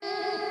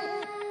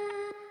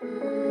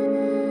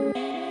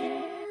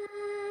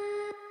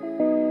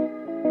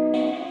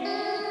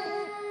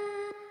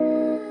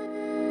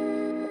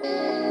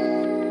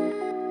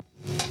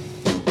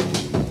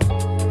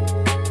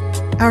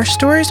Our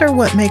stories are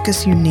what make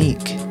us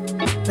unique,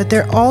 but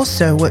they're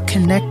also what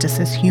connect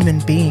us as human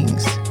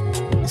beings.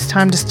 It's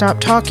time to stop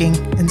talking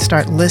and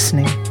start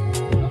listening.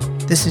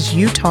 This is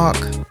You Talk,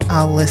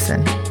 I'll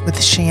Listen with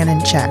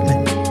Shannon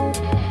Chapman.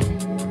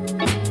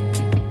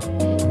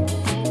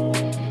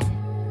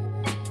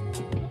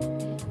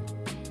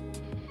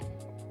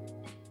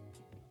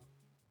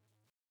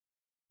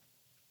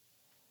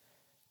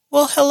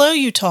 Well, hello,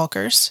 You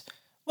Talkers.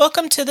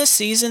 Welcome to the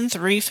Season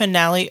 3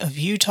 finale of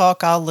You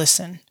Talk, I'll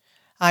Listen.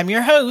 I'm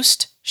your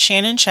host,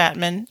 Shannon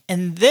Chapman,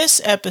 and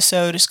this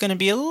episode is going to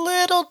be a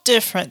little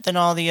different than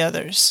all the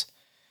others.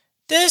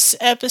 This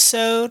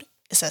episode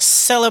is a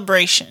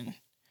celebration.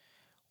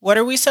 What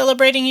are we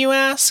celebrating, you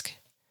ask?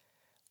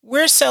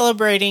 We're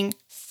celebrating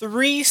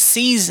 3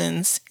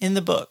 seasons in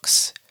the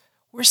books.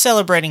 We're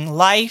celebrating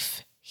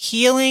life,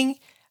 healing,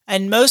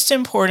 and most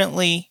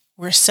importantly,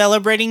 we're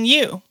celebrating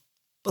you.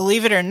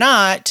 Believe it or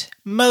not,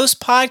 most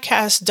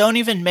podcasts don't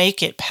even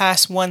make it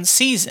past 1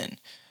 season,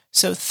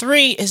 so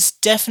 3 is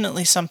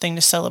definitely something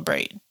to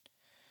celebrate.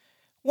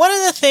 One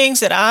of the things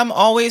that I'm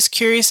always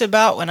curious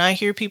about when I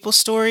hear people's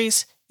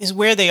stories is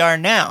where they are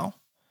now.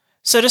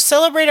 So to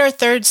celebrate our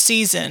 3rd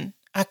season,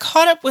 I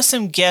caught up with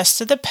some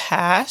guests of the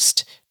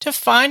past to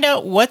find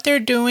out what they're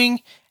doing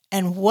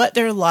and what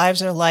their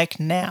lives are like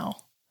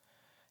now.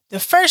 The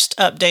first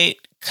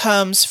update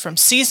comes from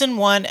Season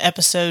 1,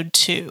 Episode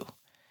 2.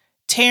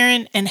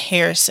 Taryn and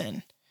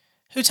Harrison,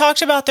 who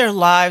talked about their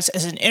lives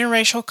as an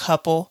interracial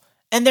couple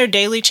and their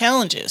daily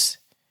challenges.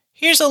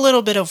 Here's a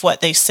little bit of what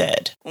they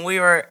said. When we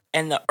were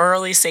in the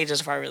early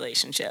stages of our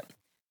relationship,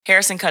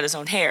 Harrison cut his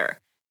own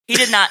hair. He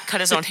did not cut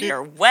his own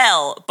hair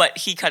well, but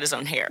he cut his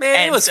own hair.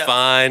 Man, it was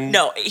fine.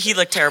 No, he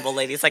looked terrible,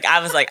 ladies.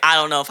 I was like, I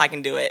don't know if I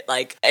can do it.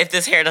 If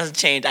this hair doesn't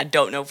change, I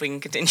don't know if we can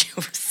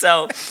continue.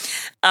 So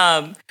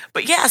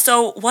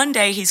one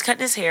day he's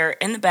cutting his hair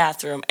in the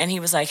bathroom, and he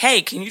was like,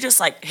 hey, can you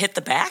just hit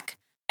the back?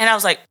 And I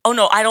was like, oh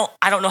no, I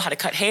don't know how to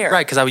cut hair.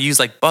 Right, because I would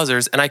use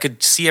buzzers, and I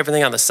could see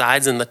everything on the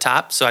sides and the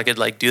top, so I could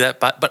do that.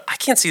 But I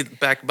can't see the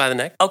back by the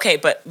neck. Okay,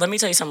 but let me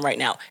tell you something right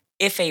now.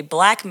 If a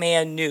black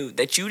man knew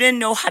that you didn't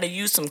know how to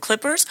use some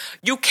clippers,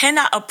 you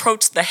cannot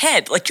approach the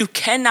head. You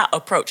cannot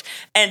approach.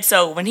 And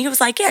so when he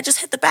was like, yeah, just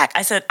hit the back,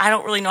 I said, I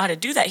don't really know how to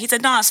do that. He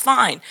said, no, it's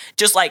fine.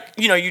 Just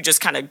you just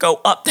kind of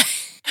go up.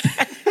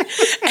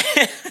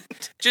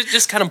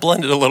 just kind of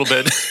blend it a little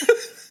bit.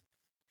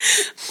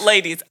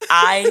 Ladies,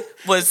 I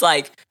was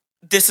like,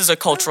 this is a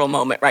cultural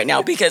moment right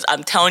now, because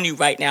I'm telling you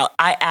right now,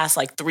 I asked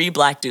 3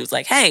 black dudes,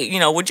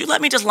 hey, would you let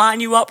me just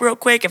line you up real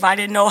quick if I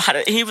didn't know how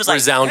to? He was like,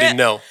 resounding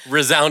no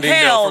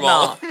from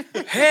all.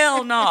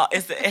 Hell no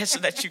is the answer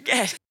that you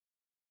get.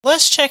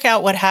 Let's check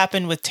out what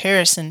happened with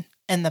Harrison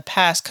in the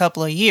past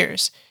couple of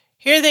years.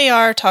 Here they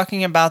are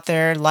talking about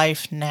their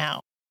life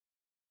now.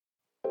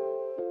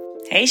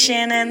 Hey,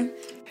 Shannon.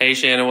 Hey,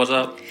 Shannon, what's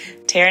up?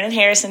 Taryn and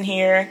Harrison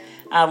here.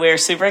 We're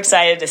super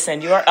excited to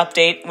send you our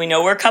update. We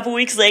know we're a couple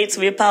weeks late, so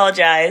we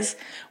apologize.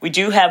 We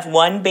do have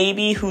 1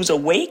 baby who's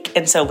awake,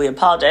 and so we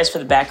apologize for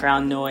the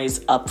background noise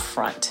up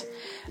front.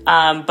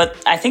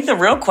 But I think the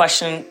real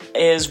question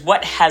is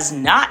what has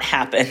not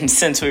happened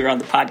since we were on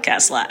the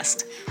podcast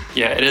last.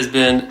 Yeah, it has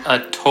been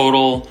a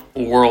total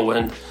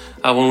whirlwind.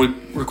 When we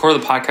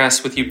recorded the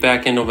podcast with you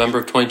back in November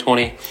of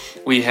 2020,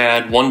 we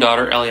had 1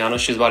 daughter, Eliana.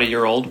 She was about a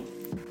year old.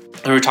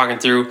 And we were talking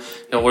through,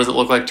 what does it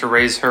look like to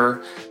raise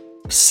her?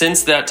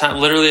 Since that time,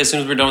 literally as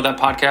soon as we were done with that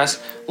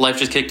podcast, life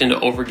just kicked into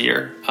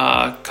overgear.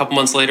 A couple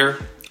months later,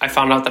 I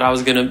found out that I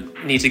was going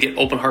to need to get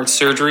open heart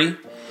surgery.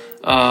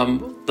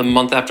 The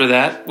month after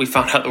that, we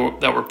found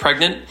out that we're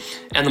pregnant.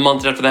 And the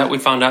month after that, we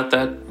found out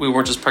that we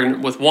weren't just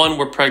pregnant with 1,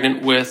 we're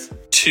pregnant with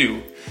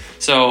 2.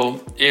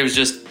 So it was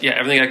just,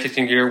 everything got kicked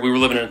in gear. We were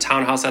living in a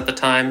townhouse at the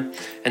time.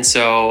 And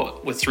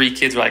so with 3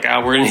 kids, we're like,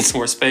 we're going to need some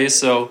more space.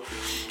 So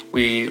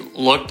we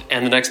looked,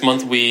 and the next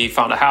month we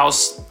found a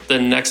house. The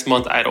next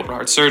month I had open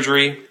heart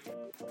surgery.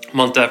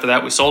 Month after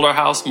that we sold our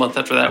house. Month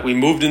after that we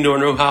moved into a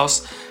new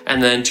house.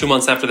 And then 2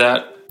 months after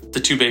that, the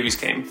 2 babies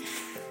came.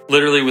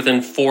 Literally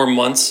within 4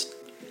 months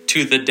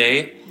to the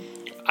day,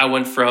 I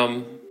went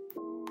from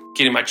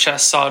getting my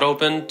chest sawed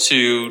open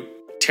to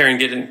Taryn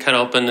getting cut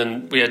open,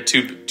 and we had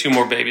two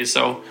more babies.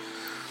 So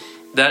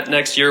that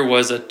next year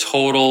was a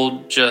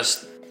total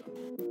just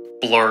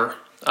blur.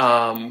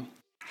 No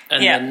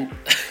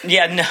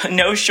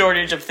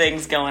shortage of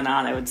things going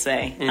on, I would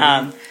say.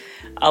 Mm-hmm.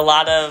 A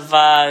lot of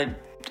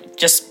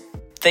just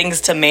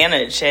things to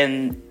manage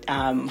and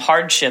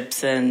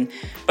hardships,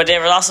 but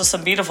there were also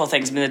some beautiful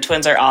things. I mean, the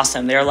twins are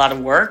awesome. They're a lot of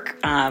work,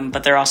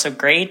 but they're also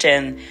great.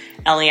 And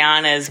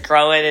Eliana is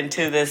growing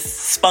into this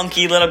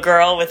spunky little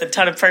girl with a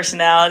ton of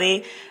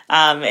personality,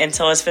 and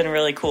so it's been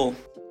really cool.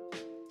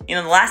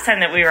 The last time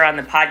that we were on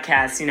the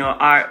podcast,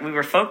 we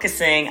were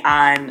focusing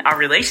on our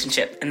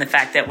relationship and the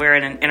fact that we're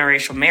in an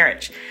interracial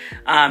marriage.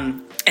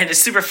 And it's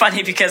super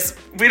funny because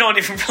we don't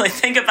even really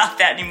think about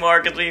that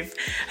anymore because we've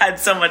had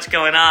so much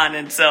going on.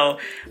 And so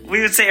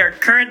we would say our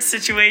current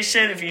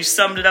situation, if you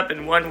summed it up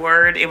in one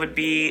word, it would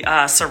be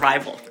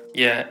survival.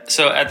 Yeah.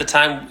 So at the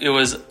time, it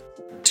was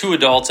 2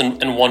 adults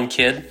and 1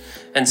 kid.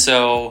 And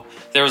so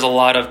there was a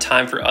lot of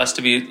time for us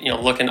to be,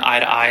 looking eye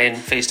to eye and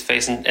face to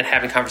face and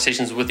having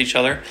conversations with each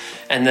other.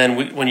 And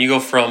then when you go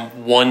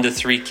from 1 to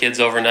 3 kids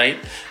overnight,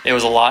 it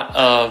was a lot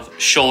of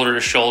shoulder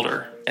to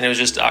shoulder, and it was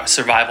just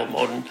survival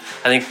mode. And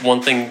I think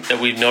one thing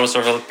that we've noticed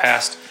over the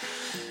past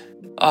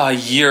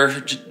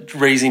year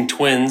raising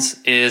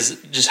twins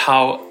is just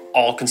how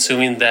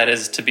all-consuming that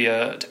is to be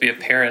a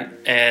parent,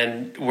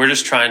 and we're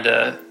just trying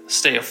to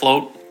stay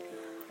afloat.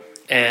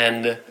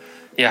 And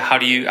how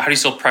do you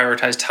still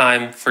prioritize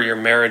time for your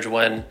marriage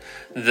when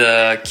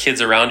the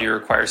kids around you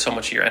require so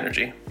much of your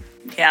energy?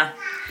 Yeah.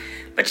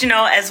 But,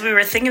 as we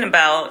were thinking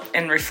about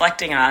and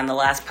reflecting on the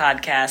last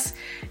podcast,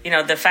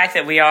 the fact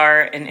that we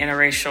are an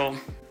interracial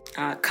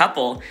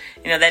couple,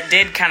 that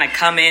did kind of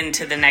come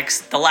into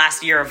the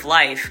last year of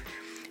life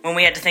when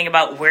we had to think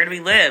about, where do we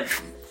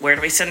live? Where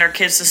do we send our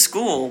kids to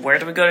school? Where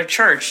do we go to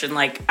church? And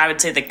I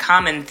would say the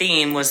common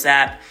theme was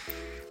that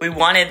we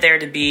wanted there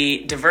to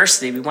be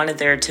diversity. We wanted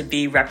there to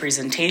be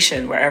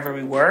representation wherever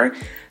we were,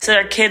 so that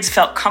our kids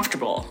felt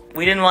comfortable.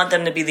 We didn't want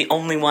them to be the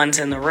only ones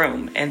in the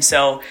room. And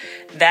so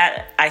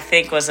that, I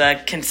think, was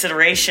a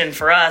consideration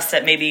for us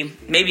that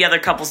maybe other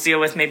couples deal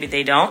with, maybe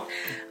they don't.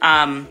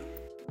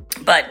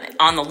 But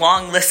on the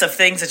long list of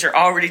things that you're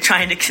already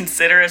trying to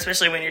consider,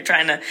 especially when you're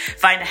trying to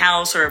find a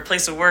house or a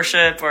place of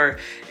worship or,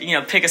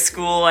 pick a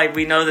school,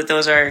 we know that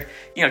those are,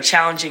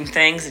 challenging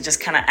things. It just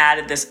kind of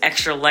added this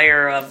extra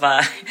layer of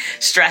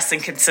stress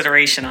and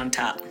consideration on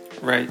top.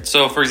 Right.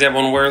 So, for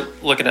example, when we're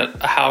looking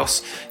at a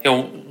house,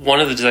 one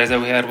of the desires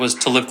that we had was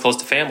to live close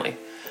to family.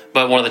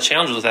 But one of the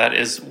challenges with that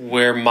is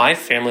where my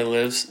family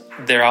lives,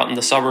 they're out in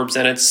the suburbs,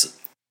 and it's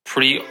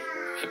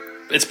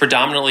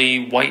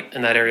predominantly white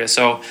in that area.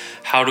 So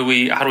how do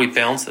we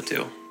balance the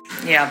two?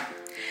 Yeah.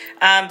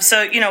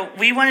 So,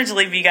 we wanted to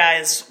leave you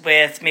guys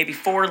with maybe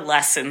 4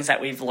 lessons that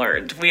we've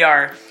learned. We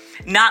are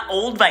not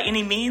old by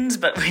any means,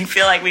 but we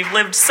feel like we've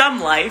lived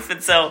some life.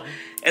 And so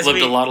a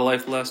lot of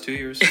life the last 2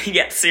 years.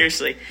 Yeah,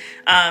 seriously.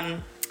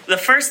 The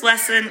first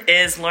lesson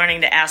is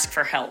learning to ask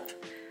for help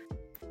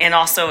and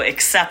also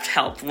accept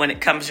help when it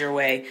comes your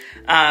way.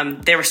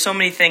 There were so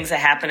many things that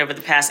happened over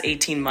the past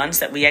 18 months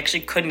that we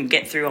actually couldn't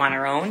get through on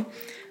our own.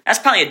 That's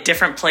probably a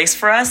different place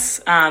for us.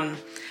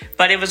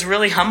 But it was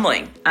really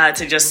humbling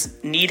to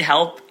just need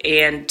help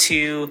and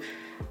to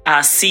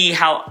see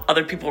how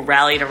other people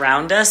rallied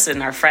around us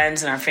and our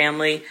friends and our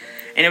family.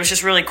 And it was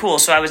just really cool.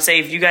 So I would say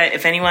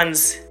if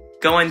anyone's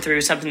going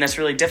through something that's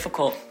really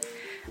difficult,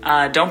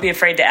 don't be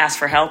afraid to ask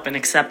for help and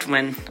accept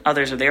when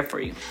others are there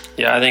for you.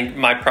 Yeah, I think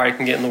my pride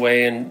can get in the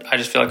way, and I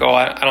just feel like,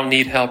 I don't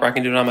need help, or I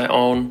can do it on my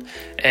own.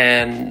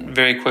 And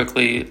very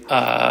quickly,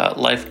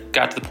 life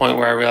got to the point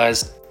where I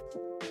realized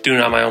doing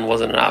it on my own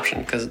wasn't an option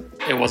because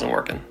it wasn't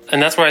working.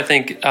 And that's where I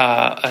think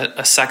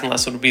a second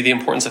lesson would be the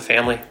importance of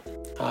family.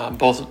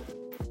 Both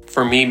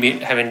for me,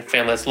 having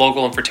family that's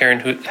local, and for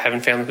Taryn, having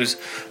family who's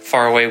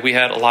far away. We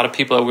had a lot of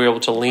people that we were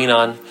able to lean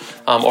on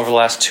over the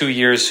last 2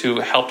 years who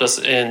helped us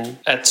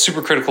at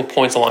super critical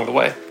points along the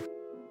way.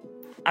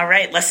 All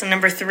right, lesson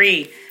number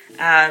 3.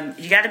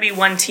 You got to be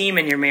one team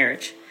in your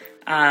marriage.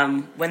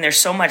 When there's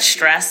so much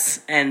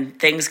stress and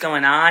things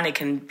going on, it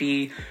can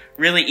be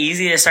really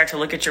easy to start to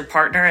look at your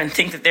partner and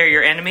think that they're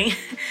your enemy,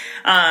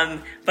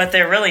 but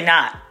they're really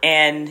not.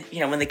 And,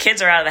 when the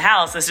kids are out of the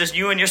house, it's just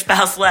you and your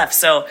spouse left.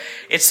 So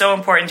it's so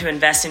important to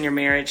invest in your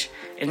marriage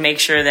and make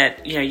sure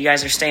that, you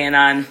guys are staying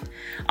on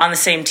the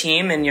same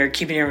team and you're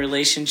keeping your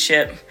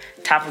relationship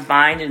top of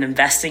mind and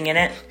investing in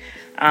it.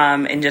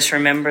 And just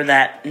remember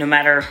that no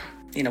matter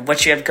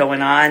what you have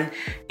going on,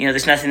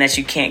 there's nothing that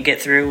you can't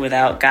get through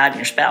without God and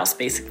your spouse,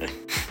 basically.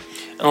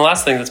 And the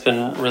last thing that's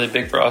been really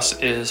big for us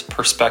is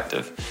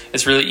perspective.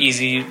 It's really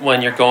easy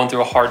when you're going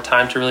through a hard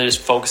time to really just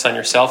focus on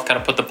yourself, kind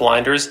of put the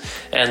blinders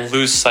and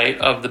lose sight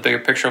of the bigger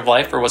picture of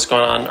life or what's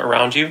going on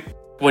around you.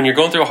 When you're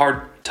going through a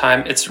hard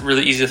time, it's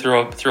really easy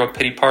to throw a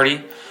pity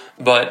party.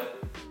 But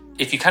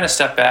if you kind of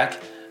step back,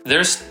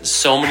 there's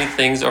so many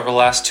things over the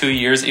last 2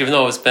 years, even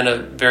though it's been a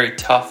very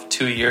tough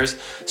 2 years,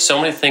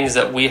 so many things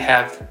that we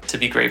have to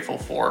be grateful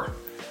for.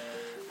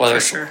 Whether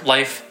it's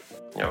life,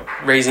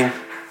 raising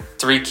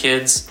 3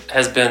 kids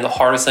has been the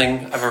hardest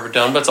thing I've ever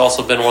done, but it's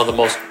also been one of the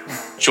most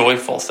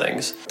joyful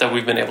things that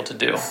we've been able to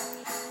do.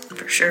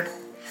 For sure.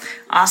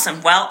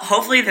 Awesome. Well,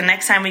 hopefully the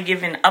next time we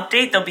give an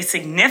update, there'll be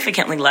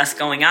significantly less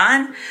going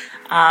on.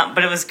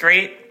 But it was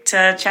great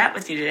to chat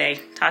with you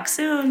today. Talk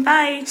soon.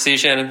 Bye. See you,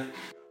 Shannon.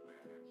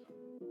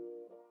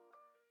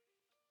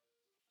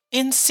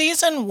 In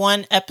Season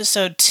 1,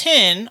 Episode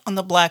 10, on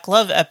the Black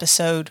Love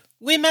episode,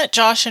 we met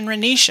Josh and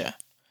Renisha.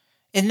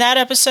 In that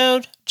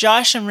episode,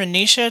 Josh and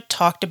Renisha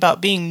talked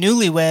about being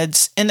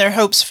newlyweds and their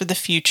hopes for the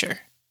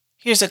future.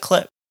 Here's a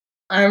clip.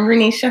 I'm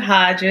Renisha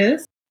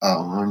Hodges.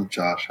 Oh, I'm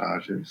Josh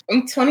Hodges.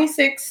 I'm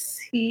 26.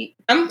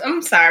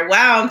 I'm sorry.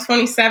 Wow, I'm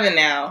 27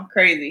 now.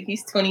 Crazy.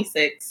 He's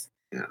 26.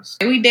 Yes.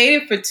 We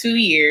dated for 2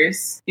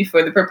 years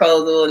before the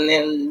proposal, and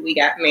then we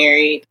got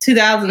married.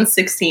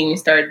 2016, we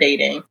started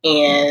dating,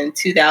 and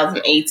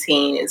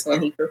 2018 is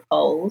when he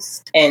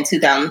proposed, and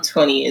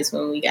 2020 is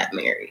when we got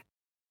married.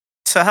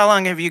 So how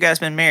long have you guys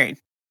been married?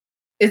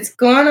 It's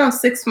going on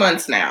 6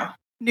 months now.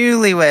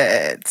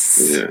 Newlyweds.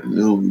 Yeah,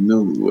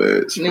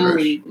 newlyweds.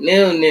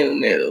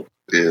 New.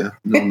 Yeah,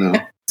 no.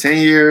 10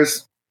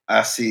 years,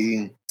 I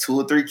see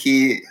 2 or 3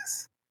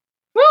 kids.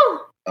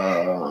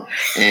 Woo!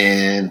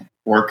 And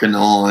working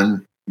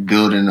on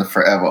building a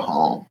forever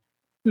home.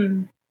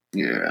 Hmm.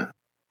 Yeah,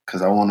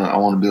 because I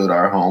wanna build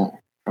our home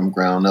from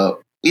ground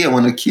up. Yeah,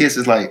 when the kids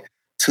is like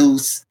 2,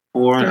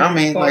 4, I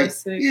mean, 4, like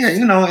 6. yeah,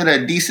 at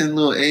a decent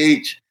little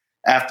age.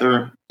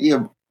 After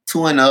 2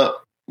 and up,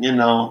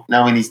 now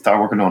we need to start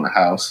working on the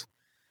house.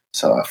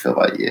 So I feel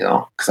like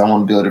because I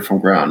want to build it from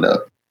ground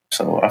up.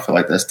 So I feel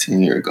like that's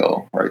 10-year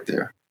goal right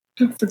there.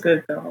 That's a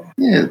good goal.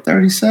 Yeah,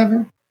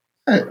 37,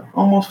 hey,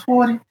 almost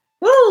 40.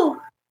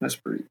 Woo!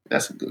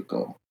 That's a good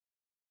goal.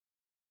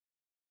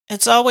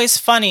 It's always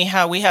funny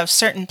how we have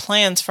certain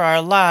plans for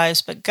our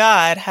lives, but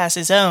God has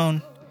His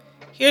own.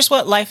 Here's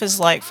what life is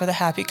like for the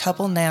happy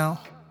couple now.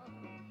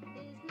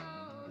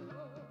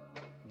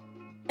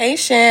 Hey,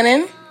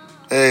 Shannon.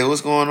 Hey,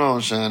 what's going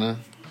on, Shannon?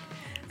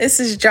 This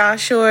is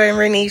Joshua and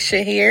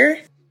Renisha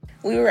here.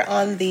 We were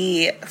on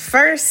the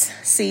first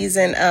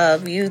season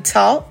of You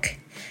Talk,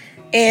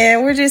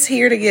 and we're just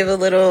here to give a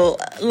little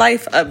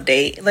life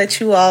update,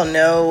 let you all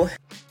know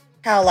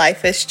how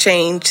life has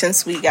changed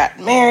since we got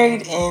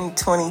married in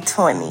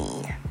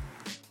 2020.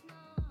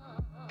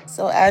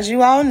 So as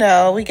you all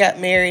know, we got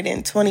married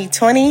in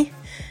 2020,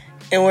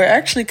 and we're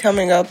actually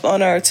coming up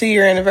on our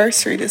 2-year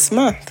anniversary this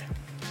month.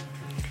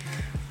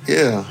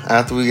 Yeah,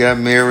 after we got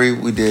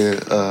married, we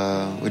did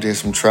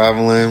some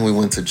traveling. We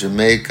went to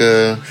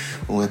Jamaica.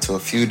 We went to a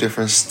few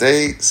different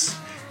states.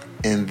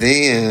 And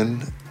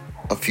then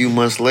a few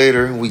months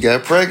later, we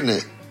got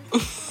pregnant.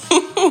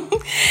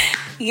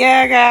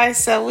 Yeah,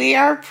 guys, so we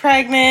are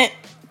pregnant,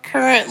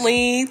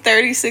 currently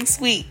 36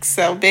 weeks.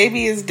 So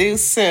baby is due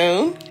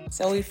soon.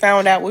 So we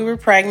found out we were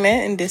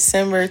pregnant in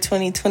December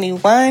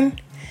 2021.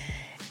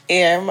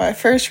 And my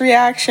first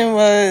reaction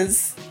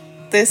was,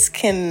 this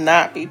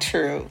cannot be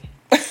true.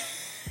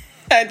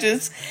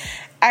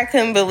 I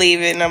couldn't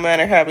believe it no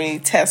matter how many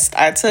tests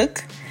I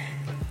took.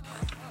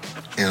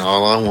 And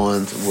all I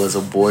wanted was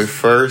a boy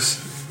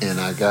first, and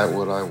I got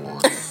what I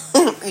wanted.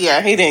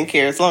 Yeah, he didn't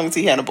care as long as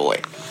he had a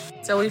boy.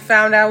 So we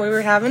found out we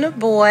were having a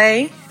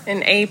boy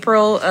in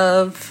April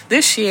of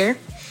this year.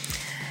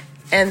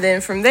 And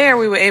then from there,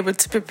 we were able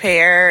to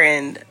prepare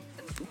and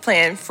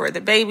plan for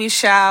the baby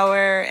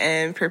shower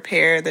and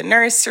prepare the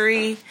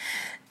nursery.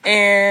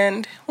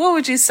 And what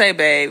would you say,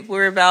 babe?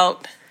 We're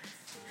about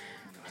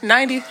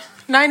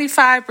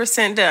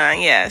 95%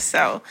 done. Yeah,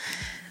 so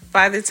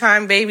by the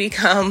time baby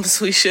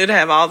comes, we should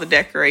have all the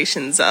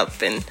decorations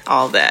up and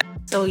all that.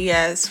 So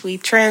yes, we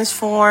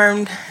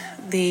transformed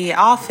the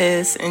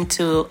office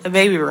into a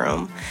baby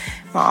room.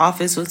 My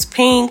office was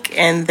pink,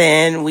 and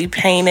then we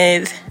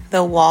painted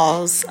the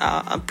walls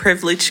a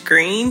privileged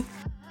green.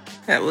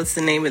 That was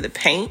the name of the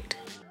paint.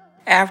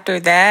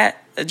 After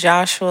that,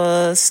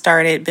 Joshua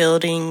started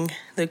building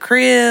the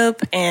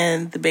crib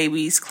and the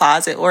baby's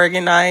closet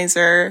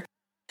organizer,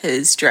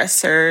 his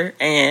dresser,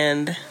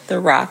 and the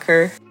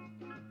rocker.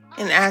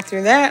 And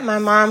after that, my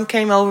mom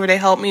came over to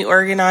help me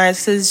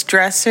organize his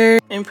dresser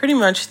and pretty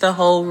much the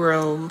whole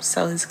room.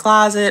 So his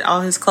closet,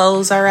 all his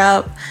clothes are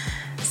up.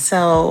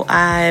 So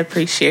I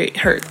appreciate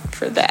her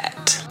for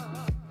that.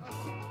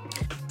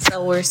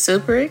 So we're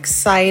super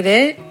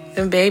excited.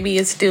 The baby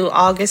is due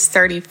August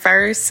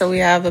 31st. So we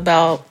have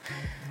about,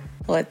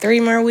 3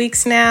 more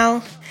weeks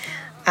now.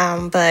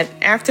 But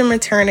after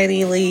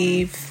maternity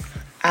leave,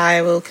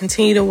 I will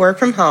continue to work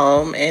from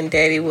home and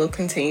Daddy will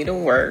continue to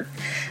work,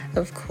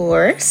 of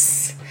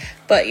course.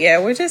 But yeah,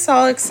 we're just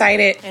all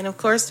excited. And of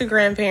course, the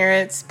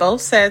grandparents, both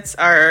sets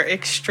are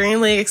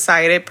extremely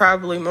excited,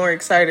 probably more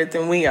excited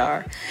than we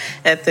are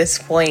at this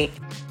point.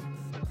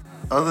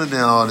 Other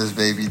than all this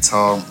baby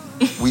talk,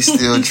 we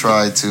still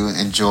try to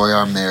enjoy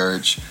our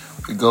marriage.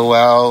 We go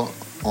out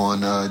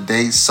on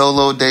dates,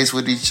 solo dates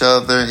with each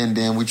other, and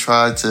then we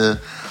try to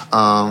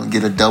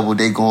get a double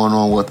date going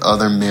on with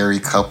other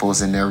married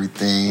couples and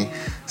everything.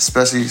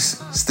 Especially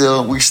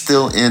we're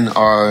still in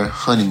our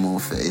honeymoon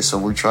phase, so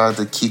we try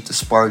to keep the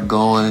spark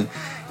going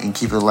and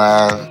keep it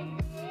alive.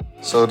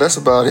 So that's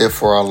about it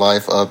for our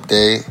life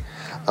update.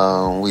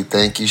 We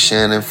thank you,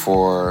 Shannon,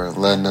 for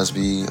letting us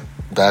be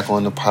back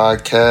on the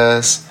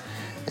podcast,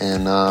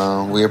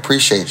 and we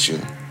appreciate you.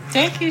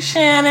 Thank you,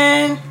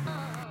 Shannon.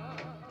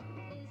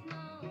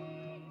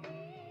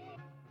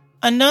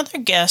 Another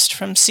guest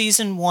from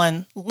season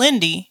 1,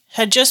 Lindy,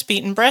 had just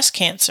beaten breast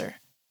cancer.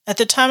 At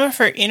the time of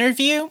her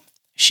interview,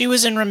 she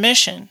was in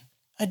remission,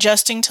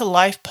 adjusting to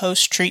life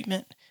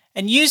post-treatment,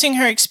 and using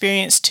her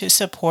experience to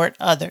support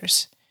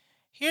others.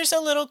 Here's a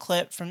little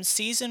clip from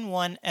season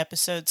 1,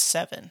 episode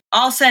 7.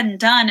 All said and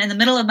done, in the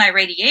middle of my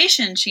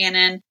radiation,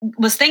 Shannon,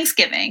 was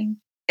Thanksgiving.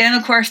 And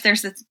of course,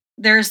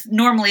 there's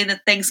normally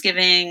the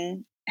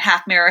Thanksgiving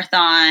half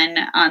marathon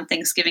on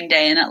Thanksgiving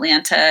Day in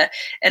Atlanta.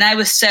 And I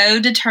was so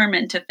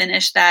determined to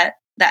finish that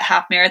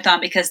half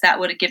marathon because that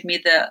would give me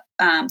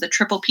the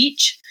triple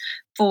peach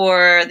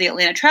for the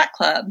Atlanta Track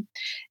Club.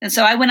 And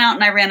so I went out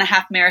and I ran a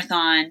half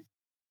marathon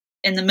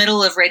in the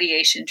middle of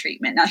radiation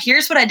treatment. Now,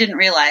 here's what I didn't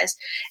realize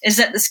is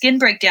that the skin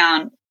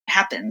breakdown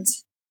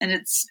happens, and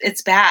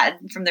it's bad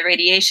from the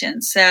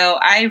radiation. So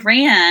I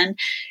ran,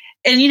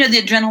 and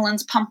the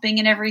adrenaline's pumping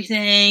and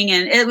everything,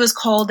 and it was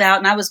cold out,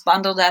 and I was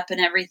bundled up and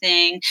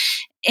everything.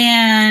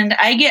 And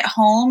I get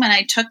home and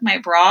I took my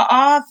bra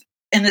off,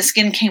 and the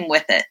skin came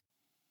with it.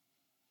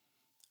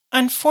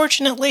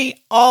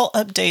 Unfortunately, all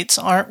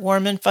updates aren't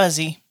warm and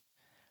fuzzy.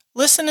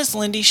 Listen as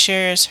Lindy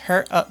shares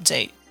her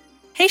update.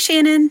 Hey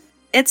Shannon,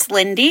 it's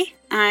Lindy.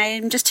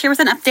 I'm just here with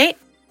an update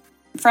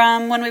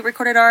from when we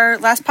recorded our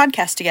last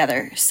podcast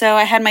together. So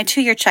I had my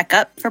 2-year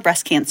checkup for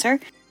breast cancer.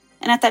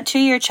 And at that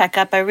 2-year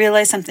checkup, I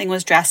realized something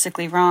was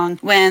drastically wrong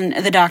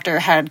when the doctor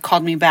had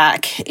called me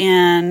back.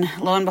 And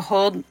lo and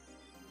behold,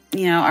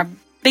 our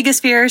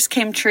biggest fears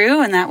came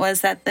true, and that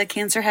was that the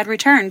cancer had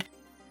returned.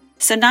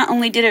 So not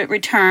only did it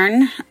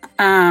return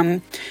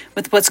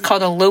with what's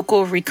called a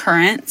local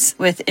recurrence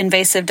with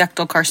invasive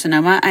ductal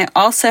carcinoma, I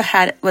also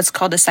had what's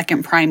called a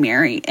second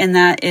primary, and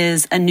that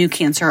is a new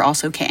cancer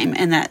also came,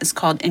 and that is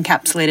called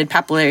encapsulated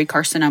papillary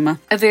carcinoma,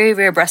 a very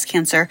rare breast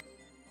cancer.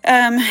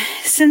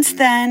 Since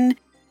then,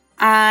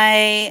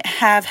 I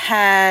have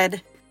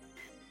had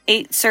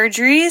 8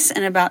 surgeries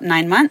in about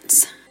 9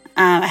 months.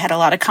 I had a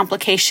lot of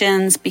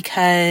complications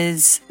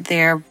because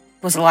there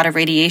was a lot of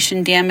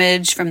radiation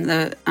damage from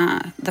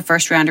the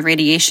first round of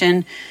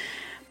radiation.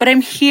 But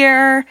I'm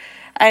here.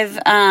 I've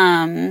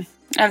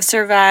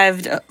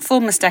survived a full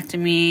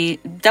mastectomy,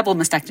 double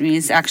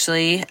mastectomies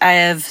actually. I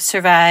have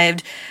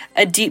survived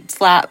a DIEP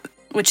flap,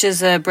 which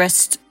is a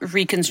breast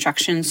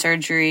reconstruction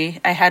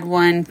surgery. I had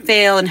one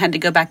fail and had to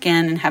go back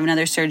in and have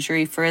another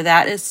surgery for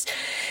that.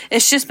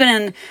 It's just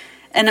been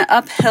an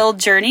uphill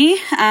journey.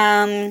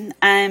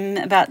 I'm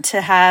about to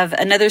have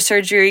another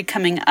surgery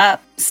coming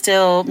up,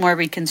 still more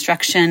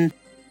reconstruction.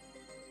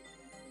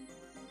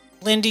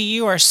 Lindy,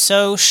 you are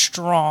so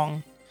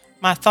strong.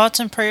 My thoughts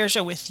and prayers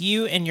are with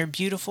you and your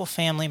beautiful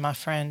family, my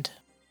friend.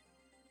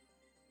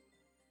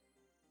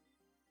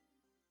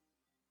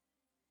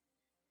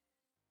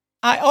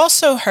 I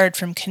also heard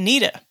from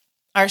Kenita,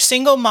 our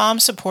single mom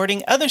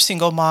supporting other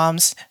single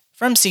moms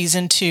from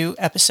Season 2,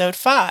 Episode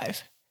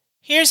 5.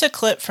 Here's a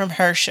clip from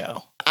her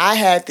show. I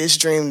had this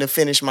dream to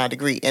finish my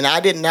degree, and I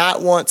did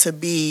not want to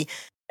be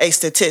a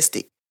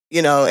statistic.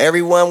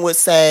 Everyone would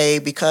say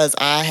because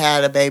I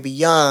had a baby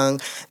young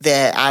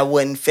that I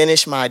wouldn't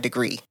finish my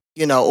degree,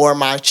 or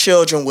my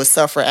children would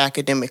suffer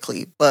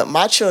academically. But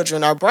my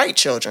children are bright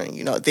children.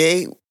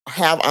 They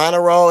have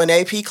honor roll and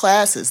AP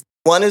classes.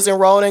 One is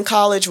enrolled in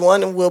college.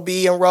 One will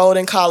be enrolled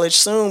in college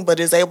soon,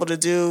 but is able to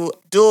do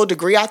dual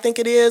degree, I think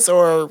it is,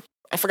 or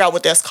I forgot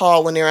what that's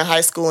called when they're in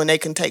high school and they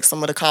can take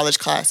some of the college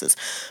classes.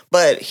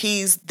 But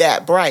he's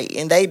that bright,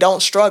 and they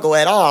don't struggle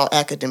at all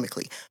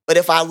academically. But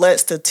if I let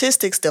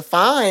statistics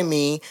define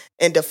me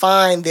and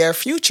define their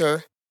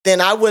future,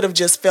 then I would have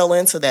just fell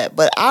into that.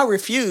 But I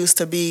refuse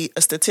to be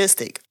a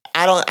statistic.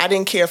 I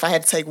didn't care if I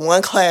had to take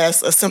one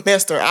class a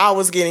semester. I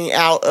was getting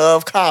out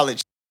of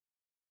college.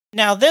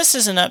 Now this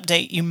is an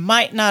update you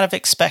might not have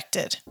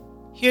expected.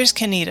 Here's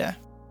Kenita.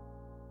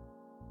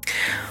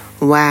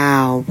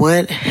 Wow,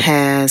 what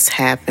has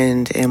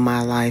happened in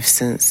my life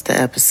since the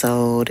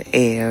episode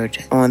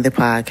aired on the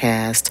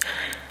podcast?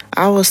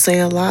 I will say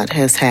a lot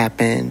has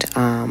happened.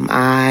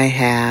 I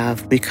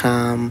have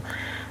become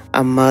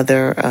a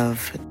mother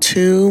of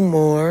 2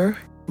 more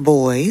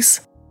boys.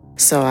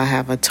 So I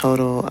have a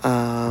total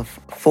of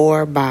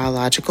 4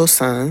 biological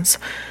sons.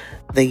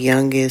 The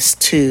youngest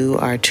 2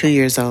 are 2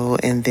 years old,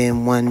 and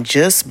then one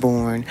just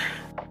born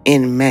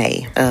in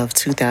May of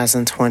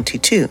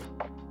 2022.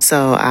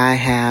 So I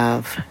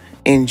have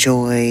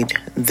enjoyed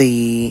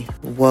the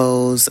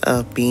woes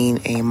of being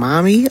a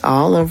mommy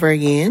all over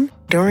again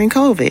during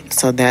COVID.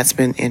 So that's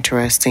been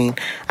interesting.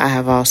 I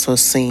have also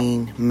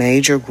seen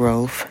major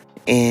growth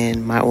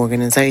in my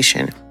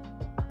organization.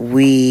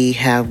 We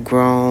have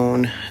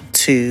grown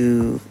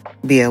to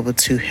be able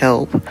to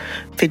help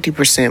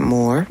 50%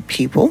 more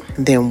people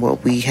than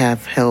what we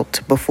have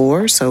helped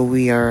before. So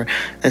we are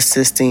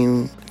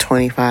assisting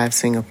 25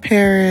 single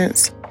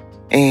parents.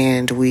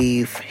 And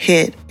we've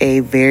hit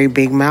a very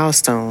big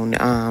milestone.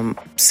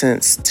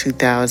 Since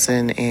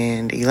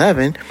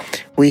 2011,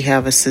 we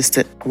have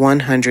assisted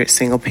 100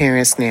 single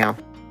parents now.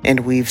 And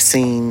we've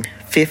seen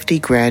 50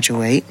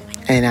 graduate.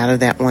 And out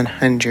of that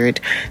 100,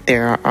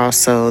 there are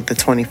also the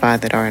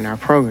 25 that are in our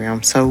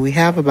program. So we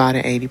have about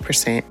an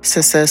 80%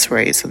 success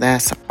rate. So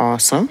that's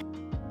awesome.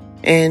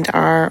 And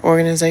our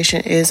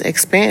organization is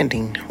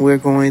expanding. We're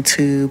going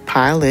to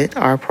pilot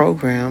our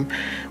program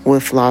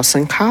with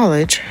Lawson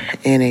College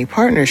in a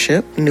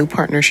new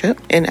partnership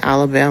in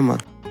Alabama.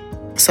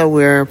 So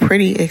we're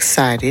pretty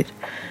excited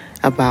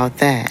about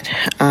that.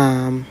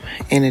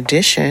 In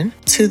addition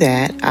to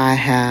that, I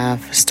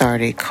have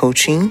started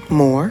coaching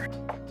more.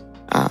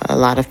 A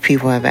lot of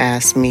people have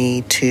asked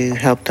me to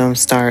help them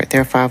start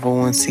their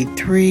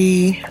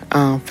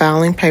 501c3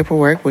 filing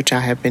paperwork, which I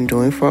have been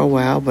doing for a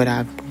while, but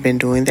I've been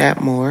doing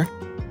that more.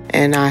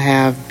 And I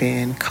have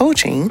been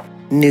coaching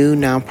new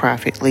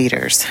nonprofit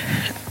leaders.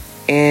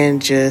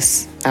 And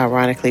just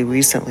ironically,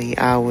 recently,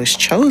 I was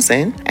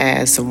chosen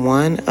as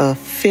one of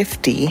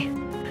 50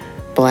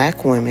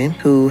 Black women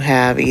who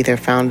have either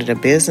founded a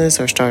business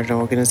or started an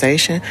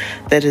organization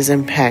that is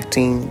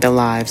impacting the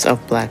lives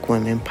of Black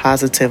women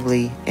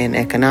positively and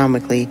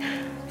economically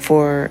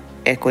for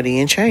equity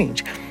and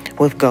change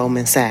with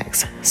Goldman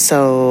Sachs.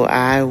 So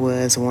I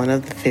was one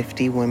of the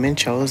 50 women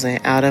chosen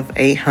out of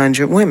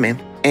 800 women,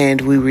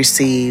 and we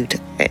received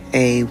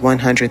a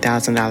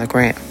 $100,000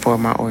 grant for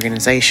my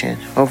organization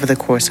over the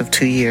course of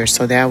 2 years.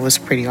 So that was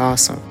pretty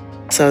awesome.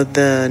 So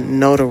the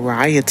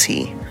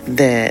notoriety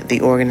that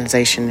the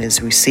organization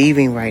is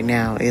receiving right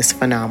now is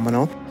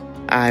phenomenal.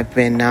 I've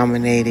been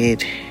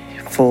nominated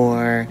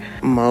for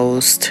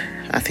most,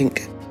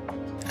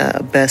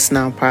 best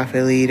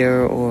nonprofit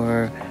leader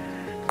or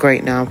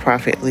great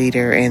nonprofit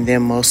leader, and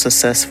then most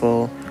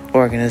successful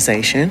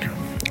organization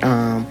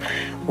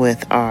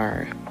with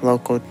our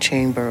local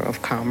Chamber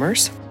of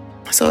Commerce.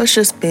 So it's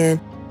just been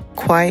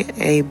quite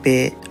a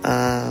bit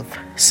of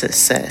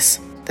success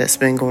that's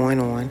been going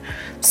on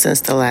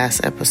since the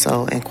last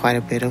episode, and quite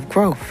a bit of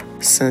growth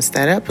since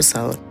that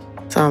episode.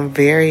 So I'm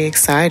very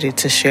excited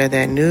to share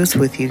that news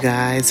with you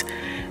guys,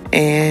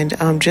 and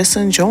I'm just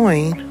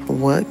enjoying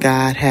what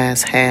God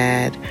has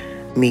had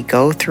me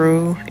go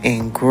through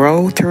and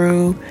grow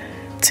through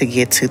to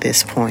get to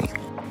this point.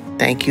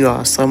 Thank you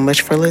all so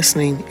much for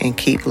listening, and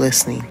keep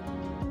listening.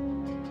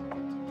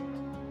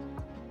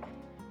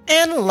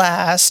 And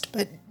last,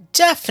 but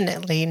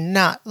definitely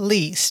not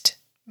least,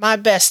 my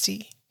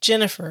bestie,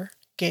 Jennifer,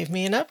 gave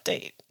me an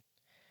update.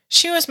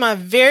 She was my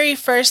very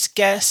first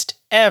guest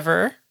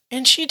ever,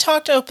 and she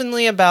talked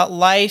openly about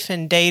life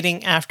and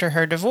dating after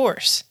her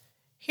divorce.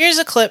 Here's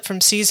a clip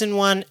from Season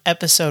 1,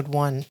 Episode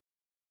 1.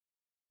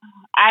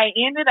 I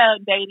ended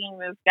up dating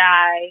this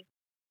guy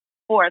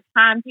for a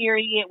time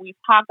period. We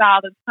talked all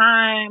the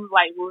time,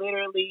 like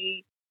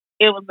literally,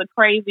 it was the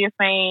craziest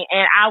thing.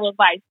 And I was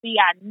like, see,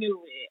 I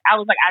knew it. I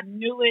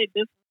knew it.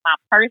 This is my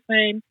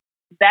person.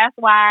 That's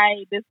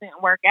why this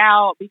didn't work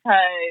out,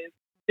 because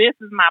this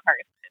is my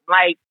person.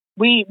 Like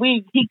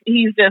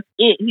he's just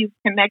it. He's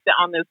connected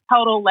on this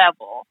total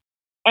level.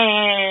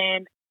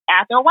 And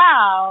after a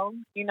while,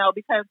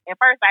 because at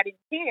first I didn't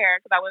care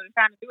because I wasn't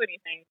trying to do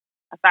anything,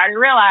 I started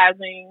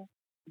realizing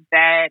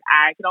that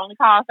I could only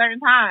call certain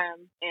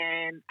times,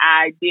 and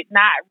I did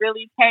not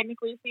really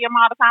technically see him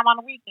all the time on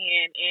the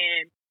weekend.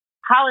 And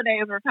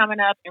holidays were coming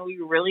up, and we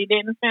really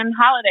didn't spend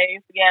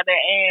holidays together.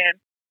 And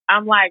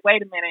I'm like,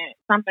 wait a minute,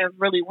 something's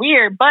really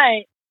weird.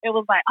 But it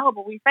was like, oh,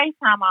 but we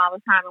FaceTime all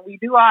the time, and we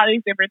do all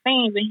these different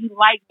things, and he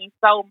liked me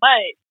so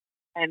much.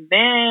 And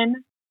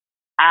then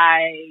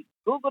I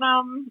Googled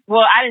him.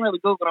 Well, I didn't really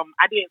Google him.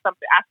 I did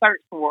something. I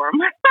searched for him,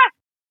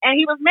 and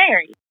he was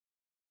married.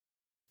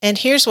 And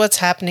here's what's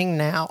happening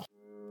now.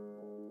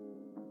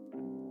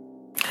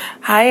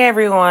 Hi,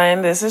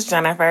 everyone. This is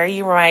Jennifer.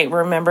 You might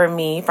remember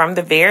me from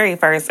the very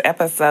first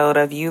episode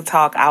of You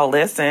Talk, I'll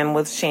Listen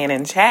with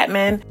Shannon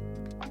Chapman.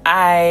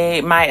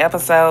 My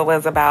episode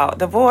was about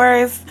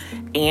divorce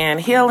and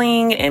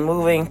healing and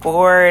moving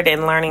forward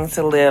and learning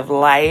to live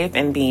life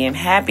and being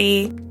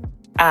happy.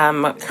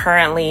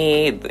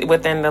 Currently,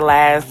 within the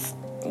last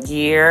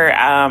year,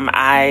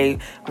 I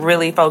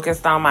really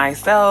focused on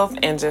myself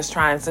and just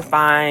trying to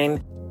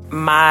find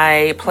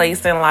my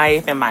place in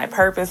life and my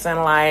purpose in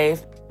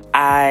life.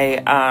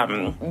 I,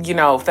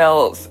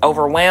 felt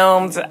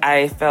overwhelmed.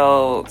 I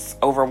felt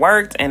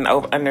overworked and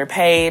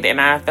underpaid. And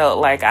I felt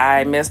like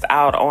I missed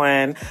out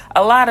on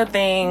a lot of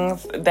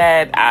things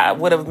that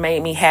would have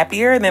made me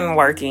happier than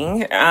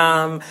working.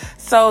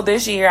 So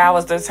this year I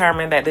was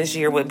determined that this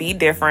year would be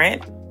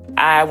different.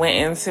 I went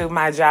into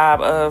my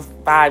job of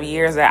 5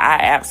 years that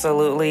I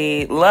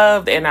absolutely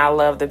loved, and I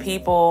loved the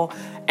people,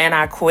 and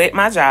I quit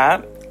my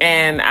job.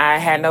 And I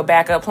had no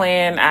backup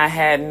plan. I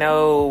had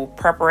no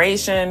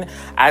preparation.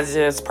 I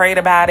just prayed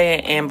about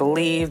it and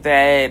believed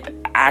that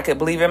I could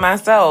believe in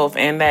myself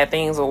and that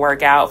things would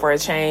work out for a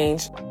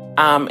change.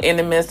 In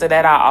the midst of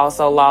that, I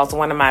also lost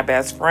one of my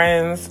best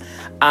friends,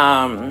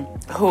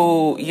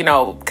 who,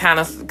 kind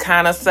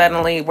of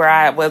suddenly, where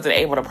I wasn't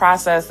able to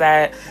process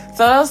that.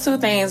 So those two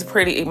things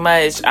pretty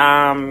much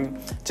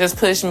just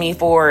pushed me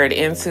forward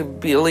into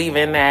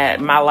believing that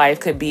my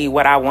life could be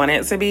what I want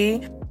it to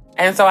be.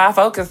 And so I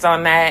focused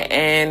on that,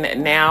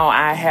 and now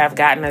I have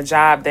gotten a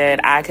job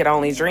that I could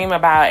only dream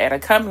about at a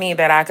company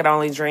that I could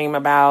only dream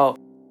about,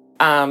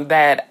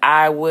 that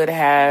I would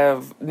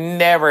have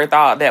never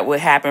thought that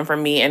would happen for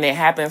me. And it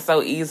happened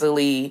so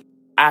easily.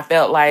 I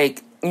felt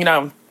like,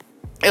 it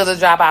was a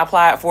job I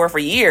applied for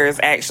years,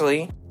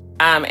 actually.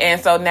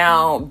 And so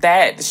now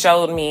that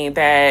showed me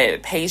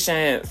that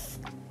patience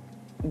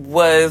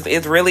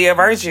is really a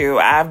virtue.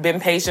 I've been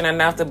patient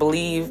enough to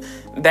believe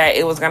that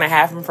it was going to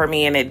happen for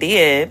me, and it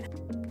did.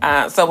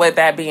 So with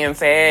that being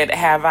said,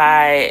 have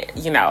I,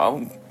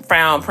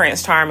 found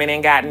Prince Charming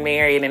and gotten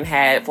married and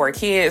had 4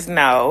 kids?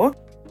 No.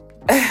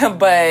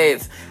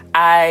 But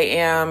I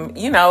am,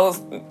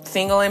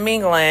 single and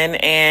mingling,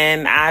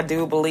 and I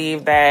do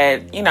believe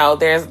that,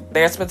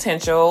 there's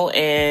potential,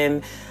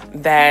 and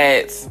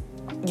that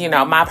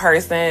my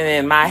person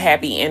and my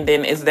happy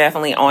ending is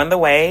definitely on the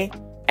way.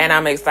 And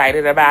I'm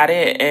excited about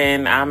it.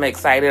 And I'm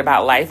excited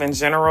about life in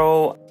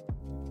general.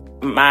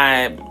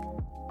 I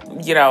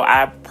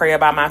pray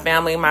about my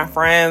family, my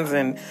friends,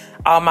 and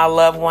all my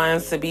loved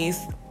ones to be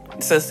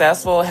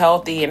successful,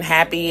 healthy, and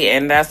happy.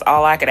 And that's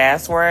all I could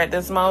ask for at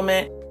this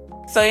moment.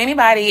 So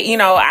anybody,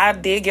 I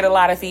did get a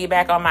lot of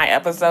feedback on my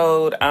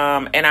episode.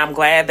 And I'm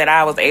glad that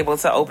I was able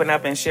to open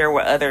up and share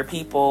with other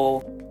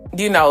people,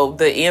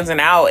 the ins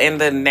and outs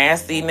and the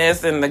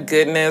nastiness and the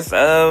goodness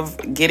of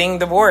getting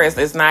divorced.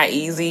 It's not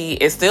easy.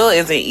 It still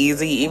isn't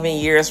easy, even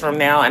years from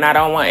now. And I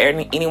don't want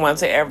anyone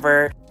to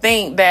ever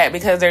think that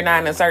because they're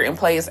not in a certain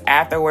place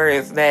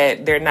afterwards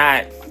that they're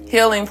not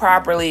healing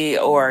properly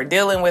or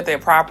dealing with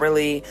it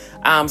properly.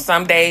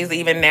 Some days,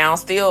 even now,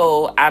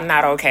 still, I'm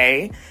not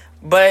okay.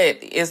 But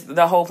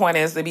the whole point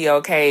is to be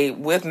okay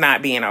with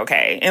not being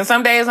okay. And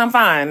some days I'm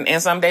fine.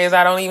 And some days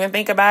I don't even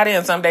think about it.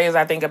 And some days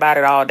I think about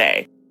it all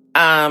day.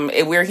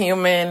 We're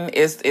human.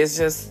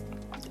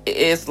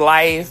 It's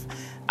life.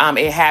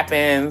 It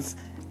happens.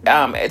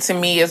 To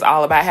me, it's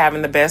all about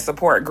having the best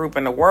support group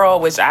in the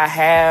world, which I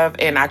have,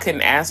 and I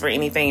couldn't ask for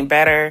anything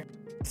better.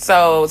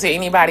 So to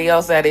anybody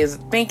else that is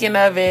thinking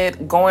of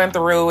it, going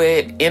through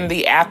it, in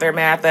the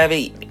aftermath of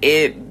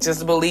it,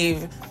 just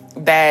believe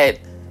that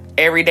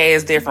every day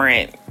is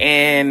different.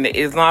 And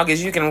as long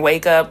as you can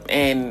wake up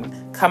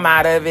and come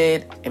out of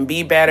it and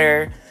be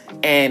better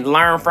and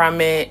learn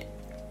from it,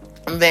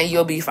 then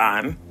you'll be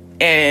fine.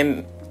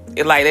 And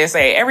like they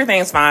say,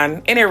 everything's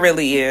fine. And it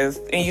really is.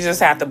 And you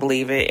just have to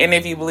believe it. And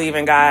if you believe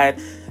in God,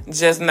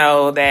 just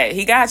know that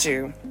He got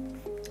you.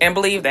 And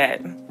believe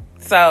that.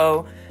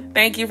 So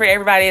thank you for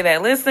everybody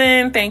that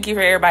listened. Thank you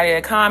for everybody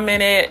that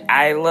commented.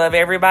 I love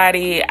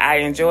everybody. I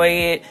enjoy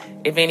it.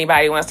 If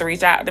anybody wants to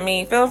reach out to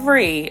me, feel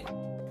free.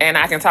 And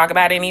I can talk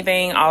about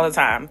anything all the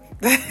time.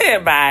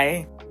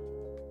 Bye.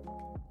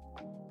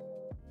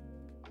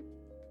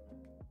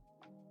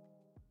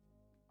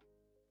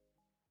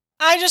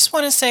 I just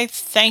want to say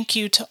thank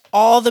you to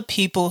all the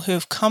people who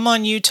have come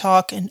on You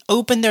Talk and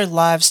opened their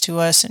lives to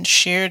us and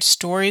shared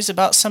stories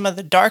about some of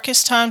the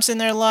darkest times in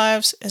their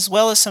lives, as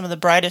well as some of the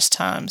brightest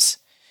times.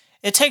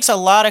 It takes a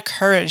lot of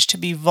courage to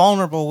be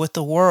vulnerable with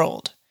the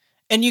world,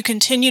 and you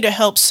continue to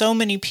help so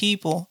many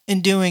people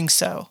in doing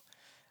so.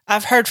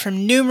 I've heard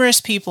from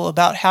numerous people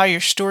about how your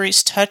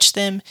stories touched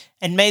them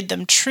and made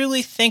them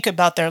truly think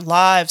about their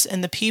lives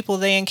and the people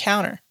they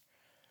encounter.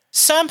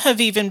 Some have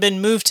even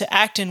been moved to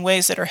act in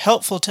ways that are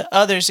helpful to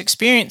others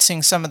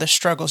experiencing some of the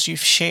struggles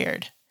you've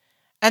shared.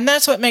 And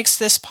that's what makes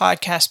this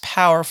podcast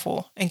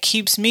powerful and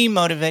keeps me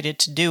motivated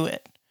to do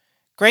it.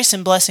 Grace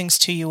and blessings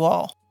to you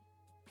all.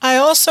 I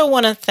also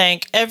want to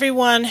thank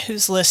everyone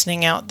who's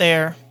listening out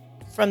there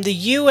from the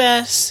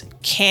US,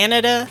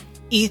 Canada,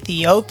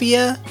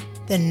 Ethiopia,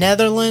 the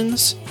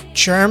Netherlands,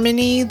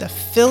 Germany, the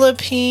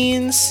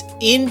Philippines,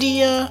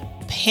 India,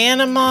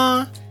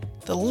 Panama.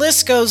 The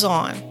list goes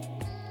on.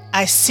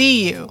 I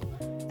see you,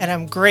 and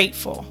I'm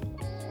grateful.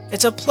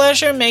 It's a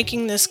pleasure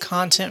making this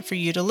content for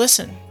you to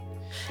listen,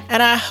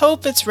 and I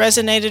hope it's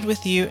resonated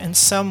with you in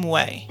some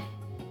way.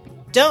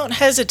 Don't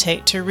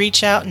hesitate to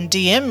reach out and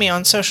DM me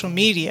on social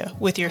media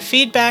with your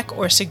feedback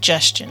or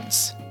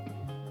suggestions.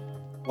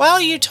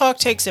 While You Talk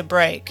takes a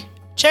break,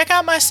 check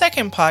out my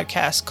second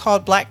podcast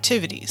called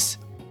Blacktivities.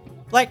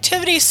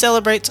 Blacktivities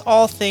celebrates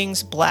all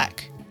things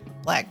Black.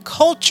 Black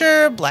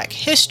culture, Black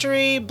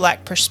history,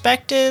 Black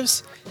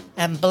perspectives,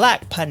 and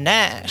Black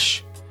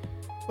panache.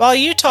 While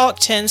You Talk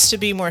tends to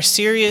be more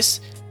serious,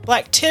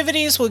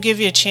 Blacktivities will give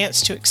you a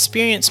chance to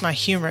experience my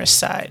humorous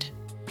side.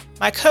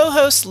 My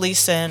co-host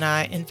Lisa and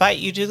I invite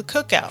you to the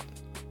cookout.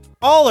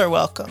 All are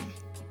welcome.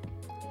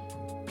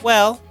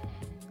 Well,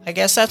 I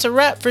guess that's a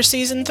wrap for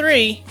Season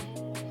 3.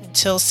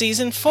 Until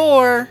Season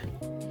 4,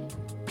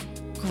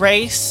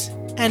 grace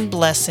and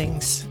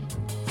blessings.